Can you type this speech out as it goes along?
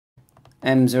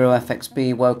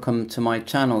M0FXB, welcome to my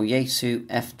channel, Yaesu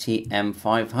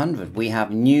FTM500. We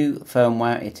have new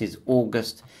firmware. It is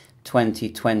August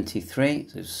 2023.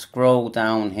 So scroll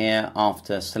down here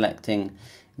after selecting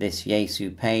this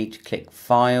Yaesu page, click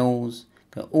Files,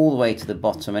 go all the way to the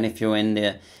bottom, and if you're in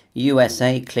the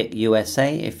USA, click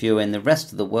USA. If you're in the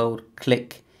rest of the world,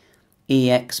 click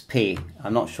EXP.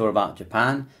 I'm not sure about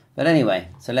Japan, but anyway,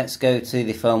 so let's go to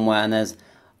the firmware, and there's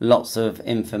lots of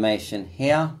information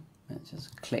here. Let's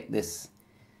just click this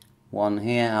one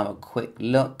here, have a quick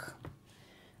look.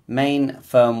 Main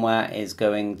firmware is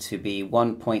going to be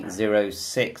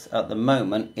 1.06. At the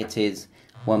moment it is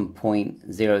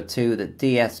 1.02. The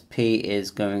DSP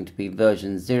is going to be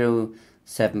version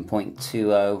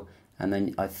 07.20, and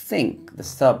then I think the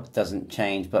sub doesn't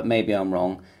change, but maybe I'm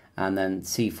wrong, and then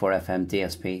C4FM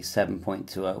DSP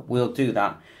 7.20. We'll do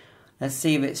that. Let's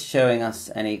see if it's showing us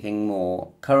anything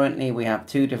more. Currently we have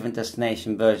two different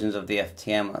destination versions of the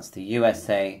FTM. That's the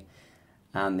USA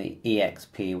and the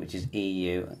EXP, which is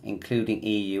EU, including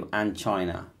EU and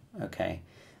China. Okay,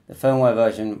 the firmware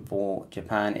version for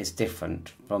Japan is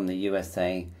different from the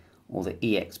USA or the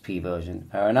EXP version.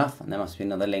 Fair enough, and there must be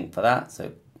another link for that.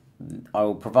 So I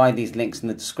will provide these links in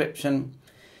the description.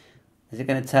 Is it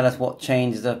going to tell us what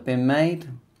changes have been made?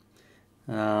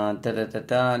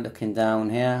 Looking down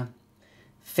here.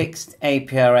 Fixed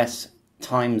APRS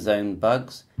time zone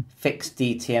bugs, fixed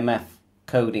DTMF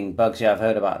coding bugs. Yeah, I've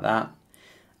heard about that.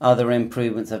 Other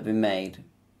improvements have been made.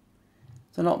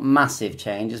 So not massive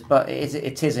changes, but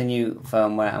it is a new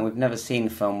firmware, and we've never seen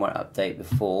a firmware update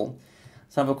before.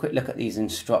 Let's have a quick look at these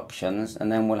instructions, and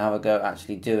then we'll have a go at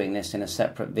actually doing this in a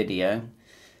separate video.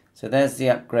 So there's the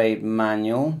upgrade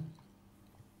manual.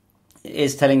 It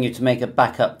is telling you to make a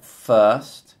backup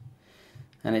first,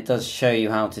 and it does show you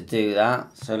how to do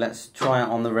that. So let's try it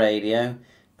on the radio.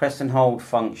 Press and hold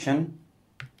function.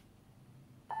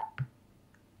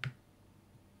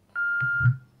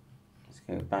 Let's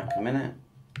go back a minute.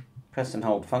 Press and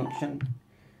hold function.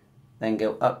 Then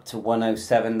go up to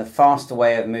 107. The faster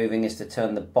way of moving is to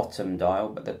turn the bottom dial,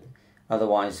 but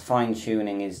otherwise fine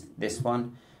tuning is this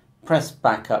one. Press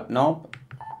backup knob.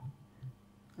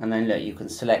 And then look, you can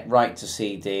select write to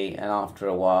CD, and after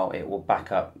a while it will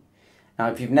back up. Now,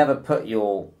 if you've never put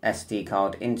your SD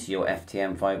card into your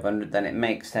FTM500, then it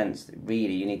makes sense that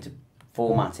really you need to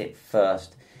format it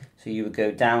first. So you would go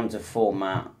down to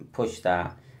format, push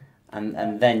that,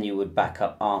 and then you would back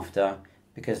up after,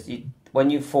 because when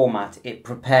you format, it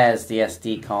prepares the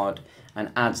SD card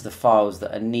and adds the files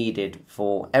that are needed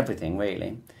for everything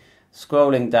really.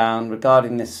 Scrolling down,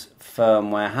 regarding this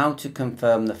firmware, how to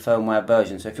confirm the firmware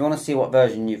version. So if you want to see what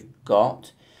version you've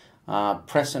got,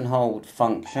 press and hold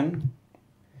function.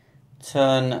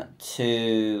 Turn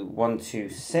to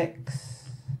 126,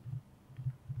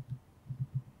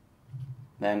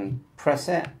 then press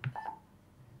it,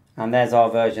 and there's our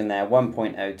version there,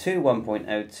 1.02,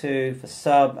 1.02 for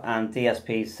sub, and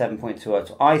DSP 7.20.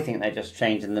 So I think they're just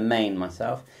changing the main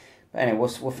myself, but anyway,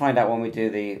 we'll find out when we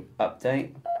do the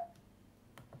update.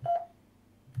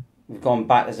 We've gone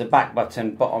back. There's a back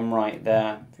button bottom right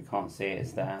there. If you can't see it,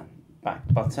 it's there, back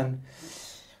button.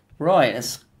 Right,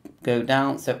 let's go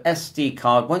down. So SD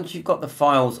card, once you've got the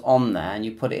files on there and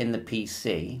you put it in the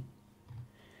PC,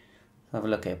 have a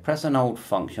look here, press and hold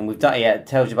function. We've done, yeah, it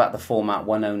tells you about the format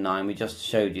 109, we just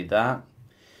showed you that.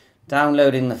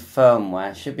 Downloading the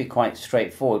firmware should be quite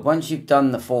straightforward. Once you've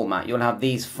done the format, you'll have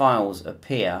these files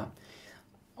appear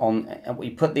on,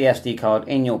 you put the SD card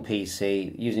in your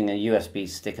PC using a USB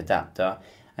stick adapter,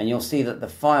 and you'll see that the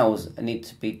files need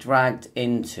to be dragged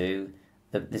into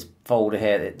this folder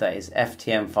here that is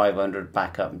FTM500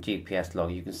 backup and GPS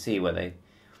log. You can see where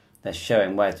they're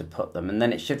showing where to put them, and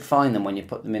then it should find them when you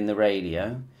put them in the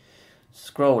radio.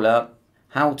 Scroll up,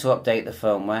 how to update the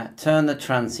firmware, turn the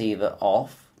transceiver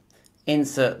off,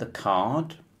 insert the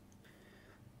card,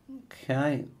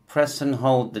 okay, press and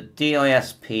hold the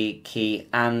DISP key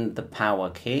and the power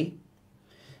key,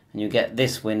 and you get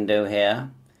this window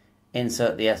here.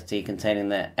 Insert the SD containing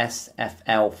the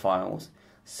SFL files,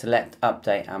 select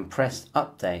update and press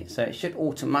update. So it should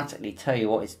automatically tell you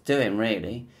what it's doing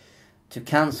really. To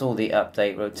cancel the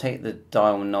update, rotate the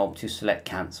dial knob to select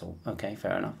cancel. Okay,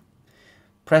 fair enough.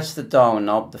 Press the dial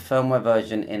knob. The firmware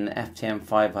version in the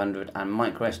FTM500 and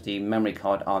microSD memory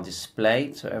card are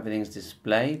displayed, so everything's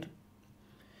displayed.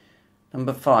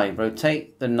 Number 5,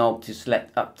 rotate the knob to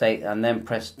select update and then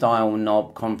press dial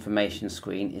knob. Confirmation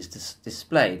screen is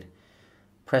displayed.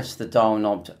 Press the dial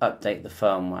knob to update the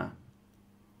firmware.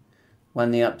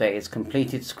 When the update is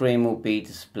completed, screen will be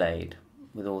displayed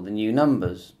with all the new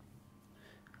numbers.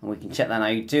 And we can check that now.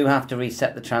 You do have to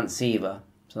reset the transceiver,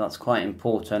 so that's quite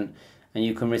important. and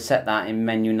you can reset that in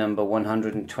menu number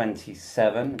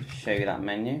 127. Just show you that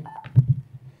menu.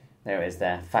 There it is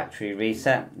there, factory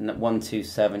reset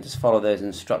 127. Just follow those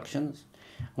instructions.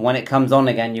 And when it comes on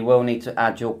again, you will need to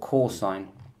add your call sign.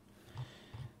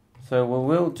 So we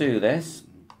will do this.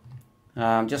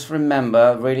 Just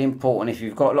remember, really important, if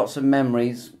you've got lots of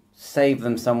memories, save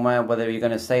them somewhere, whether you're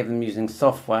going to save them using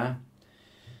software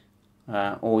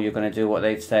or you're going to do what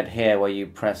they've said here, where you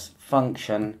press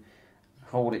function,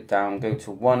 hold it down, go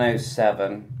to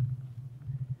 107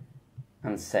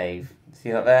 and save.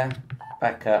 See that there?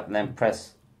 Back up and then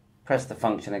press the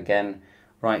function again,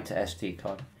 right to SD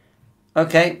card.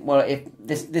 Okay, well, if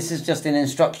this is just an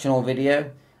instructional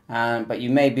video, but you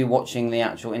may be watching the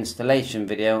actual installation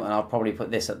video, and I'll probably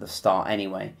put this at the start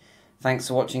anyway. Thanks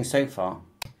for watching so far.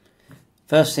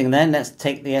 First thing then, let's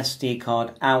take the SD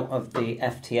card out of the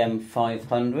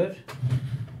FTM500.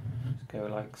 Let's go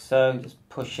like so, just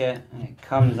push it, and it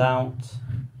comes out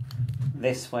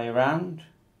this way around.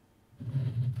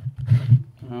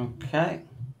 Okay,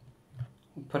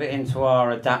 we'll put it into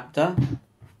our adapter.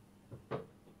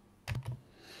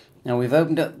 Now we've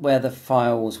opened up where the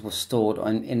files were stored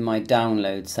in my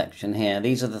download section here.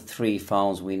 These are the 3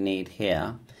 files we need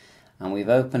here. And we've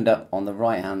opened up on the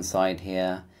right hand side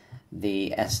here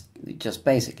just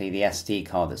basically the SD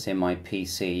card that's in my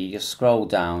PC. You just scroll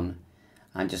down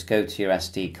and just go to your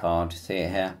SD card. See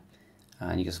it here?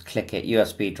 And you just click it,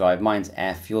 USB drive. Mine's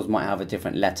F, yours might have a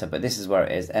different letter, but this is where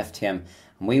it is, FTM.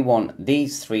 And we want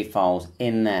these 3 files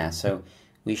in there. So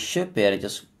we should be able to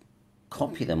just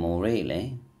copy them all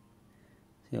really.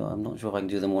 I'm not sure if I can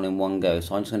do them all in one go,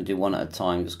 so I'm just going to do one at a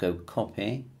time. Just go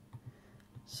copy,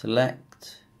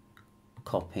 select,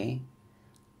 copy,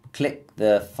 click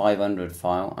the 500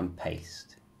 file and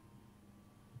paste.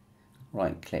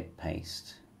 Right click,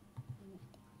 paste.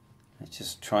 Let's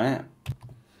just try it.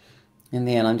 In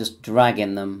the end, I'm just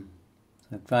dragging them.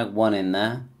 So drag one in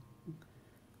there.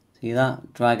 See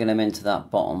that? Dragging them into that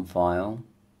bottom file,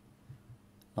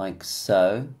 like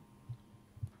so.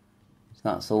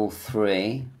 That's all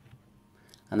 3,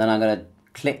 and then I'm going to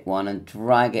click one and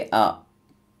drag it up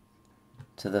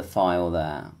to the file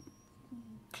there.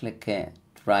 Click it,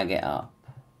 drag it up.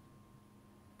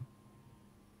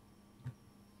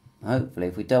 Hopefully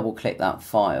if we double click that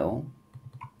file,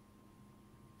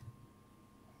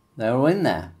 they're all in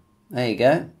there. There you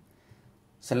go.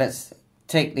 So let's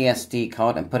take the SD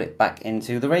card and put it back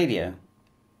into the radio.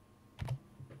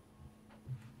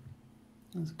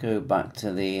 Let's go back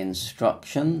to the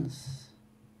instructions.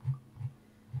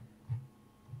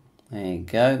 There you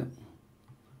go.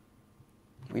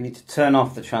 We need to turn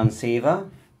off the transceiver.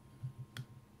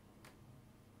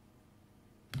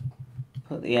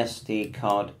 Put the SD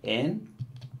card in,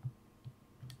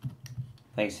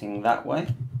 facing that way.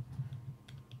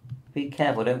 Be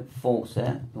careful, don't force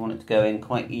it. You want it to go in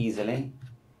quite easily.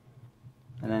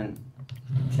 And then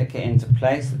click it into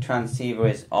place. The transceiver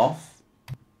is off.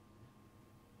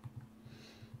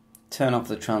 Turn off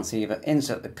the transceiver,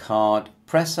 insert the card,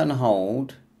 press and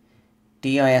hold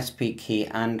DISP key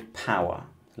and power.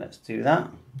 Let's do that.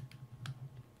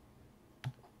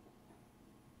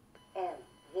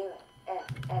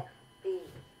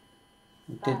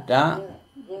 Did that.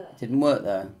 Didn't work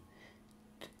though.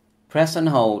 Press and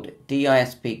hold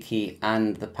DISP key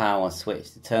and the power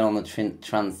switch to turn on the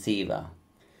transceiver.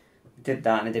 Did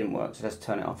that and it didn't work, so let's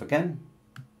turn it off again.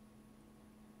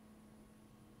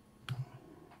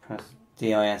 Press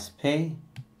DISP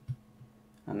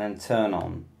and then turn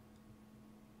on.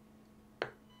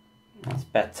 That's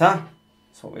better.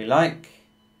 That's what we like.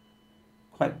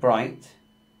 Quite bright.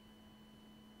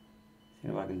 See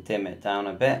if I can dim it down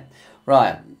a bit.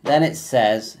 Right, then it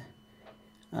says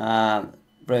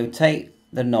rotate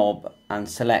the knob and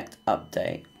select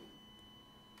update.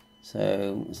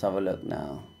 So let's have a look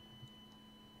now.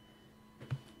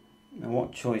 Now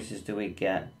what choices do we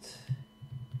get?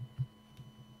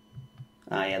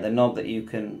 Yeah, the knob that you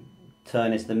can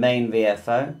turn is the main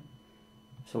VFO.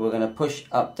 So we're going to push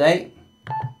update.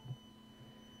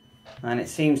 And it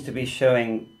seems to be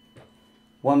showing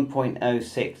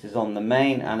 1.06 is on the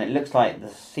main, and it looks like the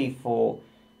C4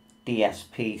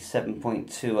 DSP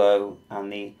 7.20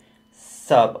 and the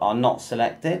sub are not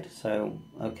selected. So,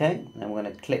 okay, then we're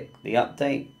going to click the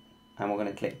update and we're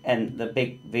going to click end the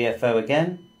big VFO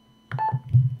again.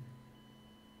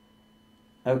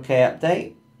 Okay,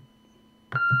 update.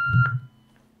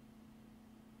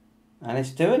 And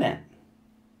it's doing it.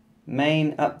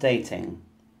 Main updating.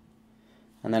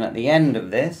 And then at the end of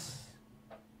this,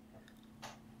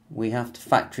 we have to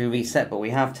factory reset, but we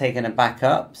have taken a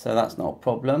backup, so that's not a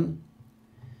problem.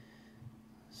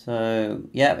 So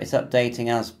yeah, it's updating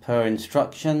as per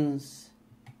instructions.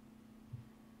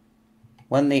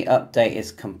 When the update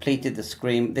is completed, this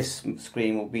screen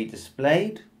will be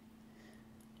displayed.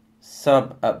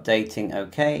 Sub updating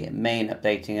OK, main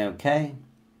updating OK.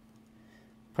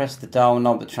 Press the dial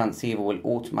knob, the transceiver will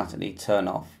automatically turn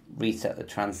off. Reset the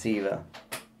transceiver.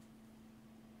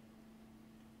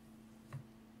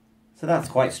 So that's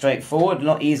quite straightforward, a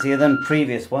lot easier than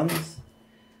previous ones.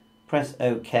 Press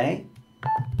OK.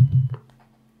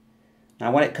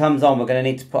 Now when it comes on, we're going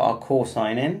to need to put our call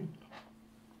sign in.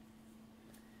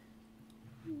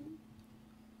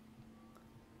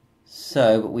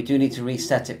 So, but we do need to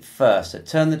reset it first. So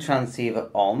turn the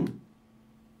transceiver on.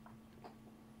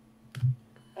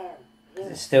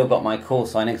 It's still got my call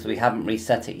sign in because we haven't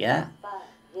reset it yet.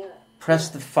 Press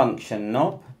the function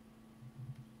knob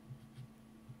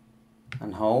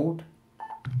and hold.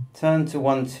 Turn to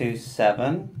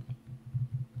 127.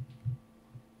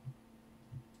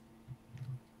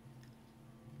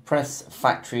 Press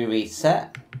factory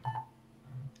reset.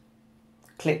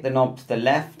 Click the knob to the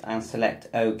left and select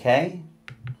OK.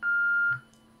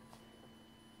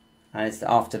 And it's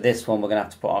after this one we're going to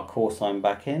have to put our call sign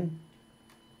back in.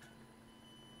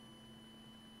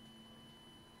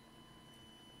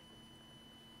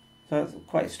 So it's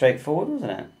quite straightforward,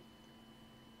 wasn't it?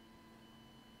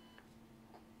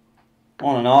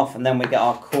 On and off, and then we get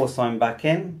our call sign back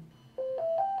in.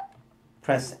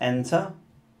 Press enter.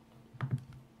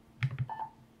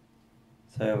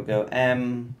 So we'll go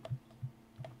M.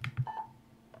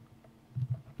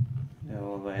 Go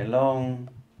all the way along.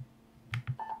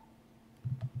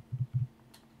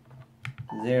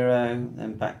 0,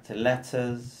 then back to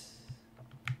letters.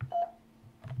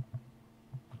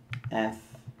 F.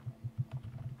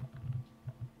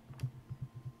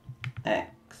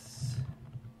 X.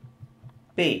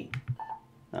 B.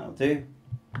 That'll do.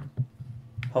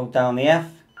 Hold down the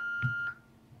F.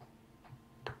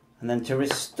 And then to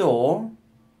restore,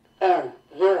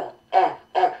 M0 F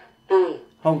X B.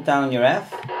 Hold down your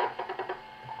F.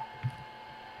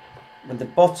 With the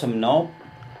bottom knob,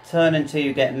 turn until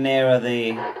you get nearer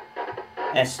the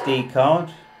SD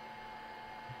card.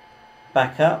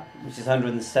 Back up, which is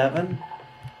 107.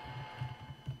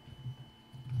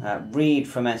 Read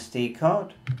from SD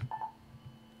card.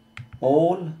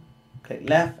 All. Click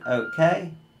left,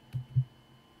 OK.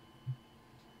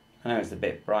 I know it's a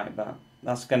bit bright, but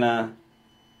that's gonna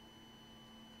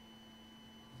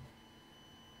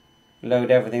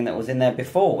load everything that was in there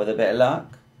before with a bit of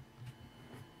luck.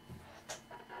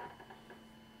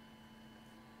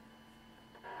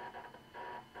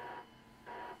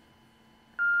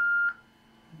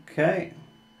 Okay.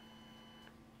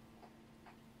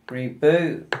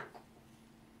 Reboot.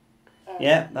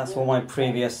 Yeah, that's all my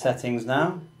previous settings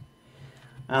now.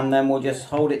 And then we'll just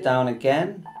hold it down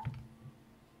again.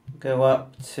 Go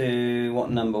up to, what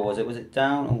number was it? Was it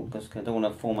down? Oh, I don't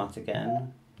want to format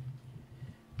again.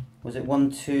 Was it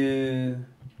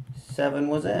 127,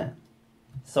 was it?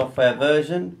 Software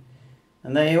version.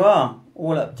 And there you are,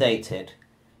 all updated.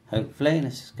 Hopefully,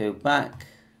 let's just go back.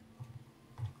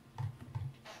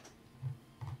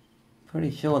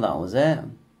 Pretty sure that was it.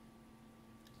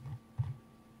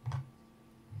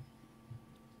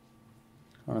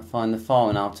 Trying to find the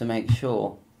file now to make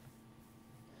sure.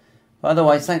 But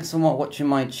otherwise, thanks for watching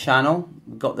my channel.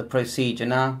 We've got the procedure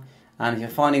now. And if you're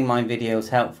finding my videos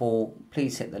helpful,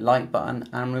 please hit the like button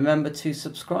and remember to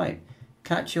subscribe.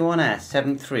 Catch you on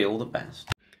S73, all the best.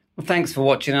 Well, thanks for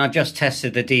watching. I just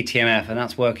tested the DTMF and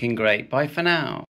that's working great. Bye for now.